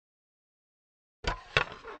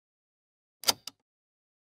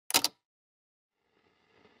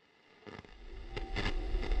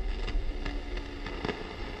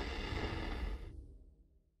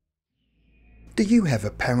Do you have a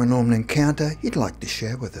paranormal encounter you'd like to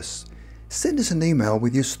share with us? Send us an email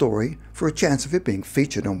with your story for a chance of it being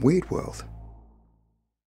featured on Weird World.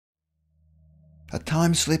 A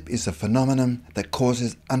time slip is a phenomenon that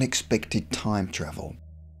causes unexpected time travel.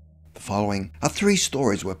 The following are 3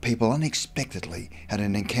 stories where people unexpectedly had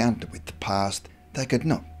an encounter with the past that could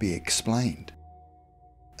not be explained.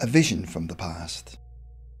 A vision from the past.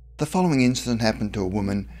 The following incident happened to a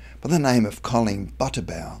woman by the name of Colleen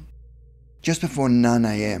Butterbaugh. Just before 9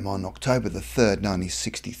 a.m. on October the 3rd,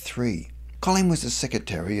 1963, Colleen was a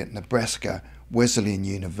secretary at Nebraska Wesleyan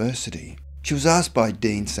University. She was asked by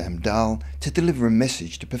Dean Sam Dahl to deliver a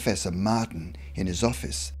message to Professor Martin in his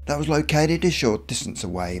office that was located a short distance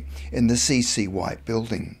away in the C.C. White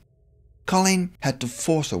building. Colleen had to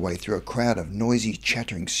force her way through a crowd of noisy,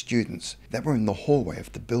 chattering students that were in the hallway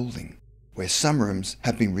of the building, where some rooms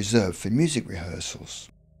had been reserved for music rehearsals.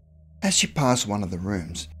 As she passed one of the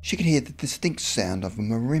rooms, she could hear the distinct sound of a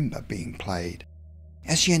marimba being played.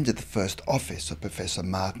 As she entered the first office of Professor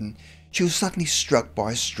Martin, she was suddenly struck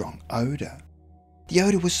by a strong odour. The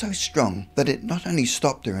odour was so strong that it not only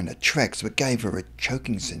stopped her in her tracks but gave her a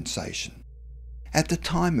choking sensation. At the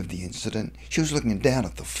time of the incident, she was looking down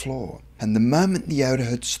at the floor, and the moment the odour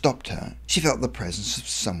had stopped her, she felt the presence of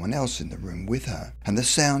someone else in the room with her, and the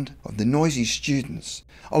sound of the noisy students,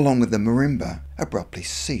 along with the marimba, abruptly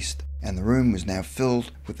ceased, and the room was now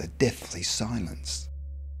filled with a deathly silence.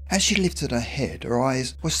 As she lifted her head, her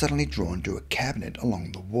eyes were suddenly drawn to a cabinet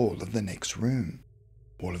along the wall of the next room.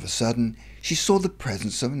 All of a sudden, she saw the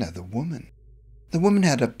presence of another woman. The woman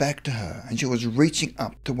had her back to her, and she was reaching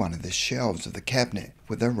up to one of the shelves of the cabinet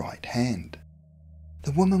with her right hand.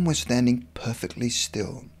 The woman was standing perfectly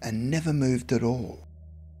still and never moved at all.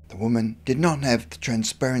 The woman did not have the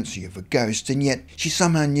transparency of a ghost, and yet she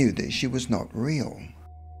somehow knew that she was not real.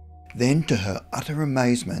 Then, to her utter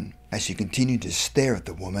amazement, as she continued to stare at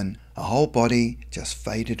the woman, her whole body just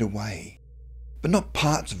faded away. But not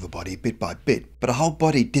parts of her body bit by bit, but her whole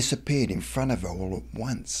body disappeared in front of her all at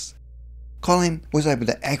once. Colleen was able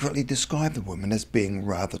to accurately describe the woman as being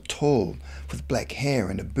rather tall, with black hair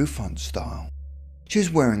in a bouffant style. She was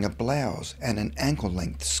wearing a blouse and an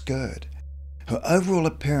ankle-length skirt. Her overall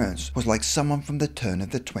appearance was like someone from the turn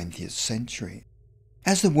of the 20th century.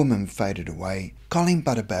 As the woman faded away, Colleen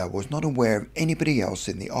Butterbaugh was not aware of anybody else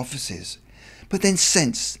in the offices, but then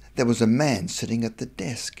sensed there was a man sitting at the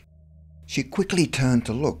desk. She quickly turned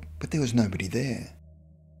to look, but there was nobody there.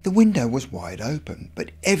 The window was wide open, but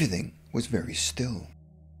everything was very still.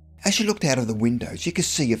 As she looked out of the window, she could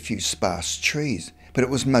see a few sparse trees, but it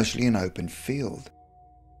was mostly an open field.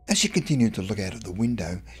 As she continued to look out of the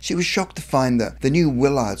window, she was shocked to find that the new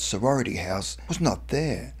Willard sorority house was not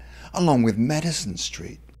there, along with Madison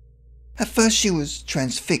Street. At first she was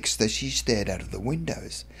transfixed as she stared out of the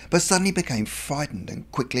windows, but suddenly became frightened and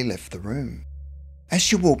quickly left the room. As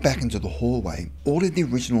she walked back into the hallway, all of the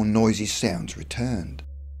original noisy sounds returned.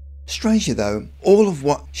 Strangely though, all of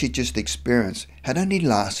what she'd just experienced had only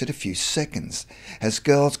lasted a few seconds, as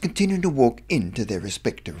girls continued to walk into their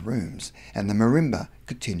respective rooms, and the marimba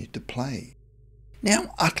continued to play.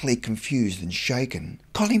 Now utterly confused and shaken,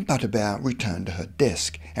 Colleen Butterbaugh returned to her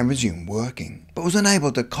desk and resumed working, but was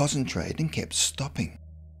unable to concentrate and kept stopping.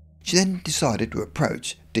 She then decided to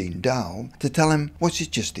approach Dean Dahl to tell him what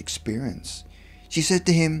she'd just experienced. She said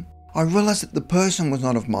to him, "I realised that the person was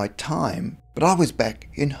not of my time, but I was back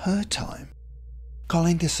in her time."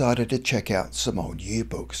 Colleen decided to check out some old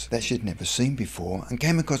yearbooks that she'd never seen before and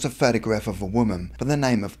came across a photograph of a woman by the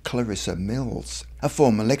name of Clarissa Mills, a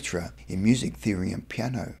former lecturer in music theory and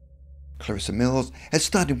piano. Clarissa Mills had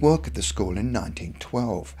started work at the school in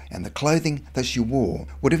 1912, and the clothing that she wore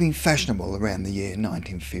would have been fashionable around the year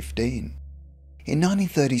 1915. In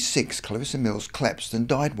 1936, Clarissa Mills collapsed and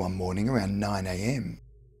died one morning around 9 a.m.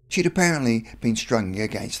 She'd apparently been struggling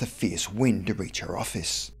against a fierce wind to reach her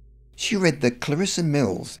office. She read that Clarissa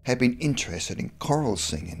Mills had been interested in choral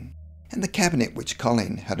singing, and the cabinet which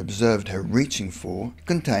Colleen had observed her reaching for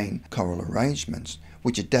contained choral arrangements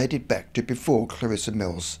which had dated back to before Clarissa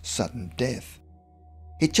Mills' sudden death.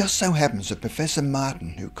 It just so happens that Professor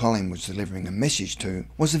Martin, who Colleen was delivering a message to,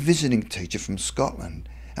 was a visiting teacher from Scotland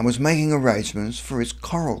and was making arrangements for his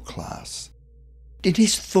choral class. Did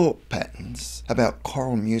his thought patterns about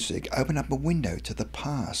choral music open up a window to the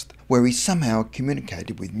past, where he somehow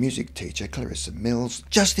communicated with music teacher Clarissa Mills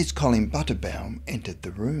just as Colleen Butterbaugh entered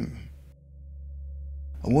the room?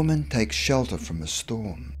 A woman takes shelter from a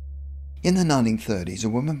storm. In the 1930s, a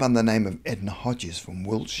woman by the name of Edna Hodges from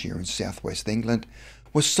Wiltshire in southwest England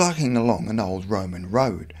was cycling along an old Roman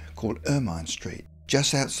road called Ermine Street,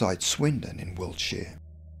 just outside Swindon in Wiltshire.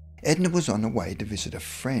 Edna was on her way to visit a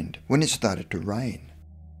friend when it started to rain.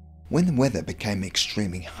 When the weather became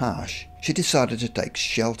extremely harsh, she decided to take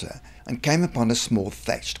shelter and came upon a small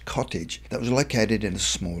thatched cottage that was located in a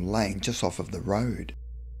small lane just off of the road.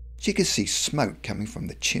 She could see smoke coming from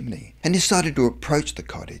the chimney and decided to approach the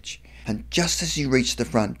cottage, and just as she reached the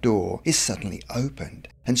front door, it suddenly opened,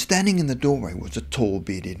 and standing in the doorway was a tall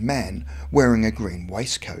bearded man wearing a green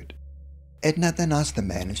waistcoat. Edna then asked the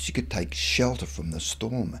man if she could take shelter from the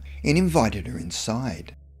storm and invited her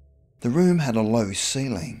inside. The room had a low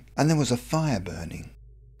ceiling and there was a fire burning.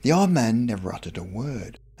 The old man never uttered a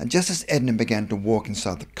word, and just as Edna began to walk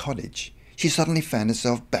inside the cottage, she suddenly found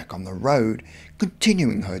herself back on the road,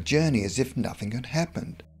 continuing her journey as if nothing had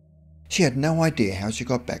happened. She had no idea how she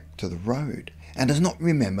got back to the road and does not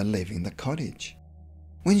remember leaving the cottage.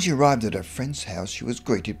 When she arrived at her friend's house, she was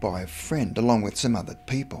greeted by a friend along with some other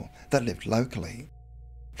people that lived locally.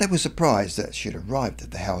 They were surprised that she had arrived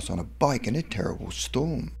at the house on a bike in a terrible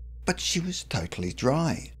storm, but she was totally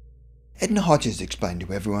dry. Edna Hodges explained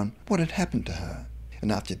to everyone what had happened to her,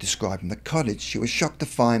 and after describing the cottage, she was shocked to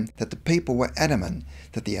find that the people were adamant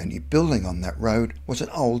that the only building on that road was an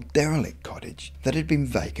old derelict cottage that had been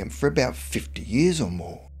vacant for about 50 years or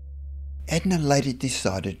more. Edna later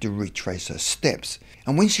decided to retrace her steps,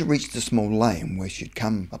 and when she reached the small lane where she had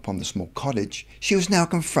come upon the small cottage, she was now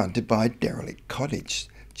confronted by a derelict cottage,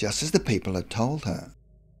 just as the people had told her.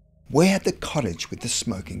 Where had the cottage with the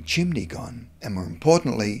smoking chimney gone? And more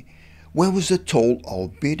importantly, where was the tall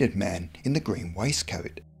old bearded man in the green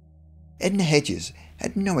waistcoat? Edna Hedges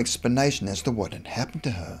had no explanation as to what had happened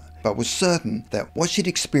to her, but was certain that what she'd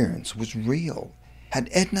experienced was real. Had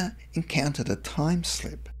Edna encountered a time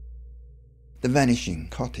slip? The Vanishing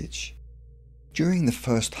Cottage. During the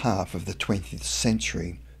first half of the 20th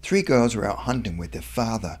century, 3 girls were out hunting with their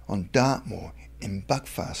father on Dartmoor in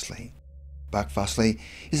Buckfastleigh. Buckfastleigh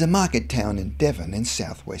is a market town in Devon in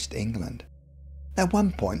southwest England. At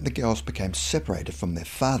one point, the girls became separated from their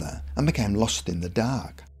father and became lost in the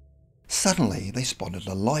dark. Suddenly, they spotted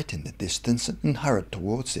a light in the distance and hurried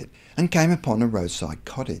towards it and came upon a roadside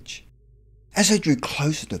cottage. As they drew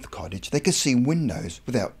closer to the cottage, they could see windows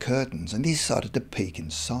without curtains and they decided to peek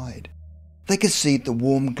inside. They could see the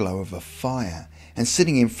warm glow of a fire, and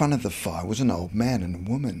sitting in front of the fire was an old man and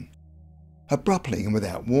a woman. Abruptly and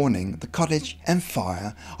without warning, the cottage and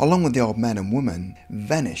fire, along with the old man and woman,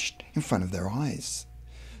 vanished in front of their eyes.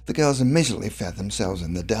 The girls immediately found themselves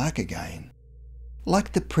in the dark again.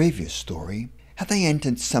 Like the previous story, had they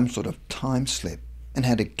entered some sort of time slip and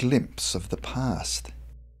had a glimpse of the past?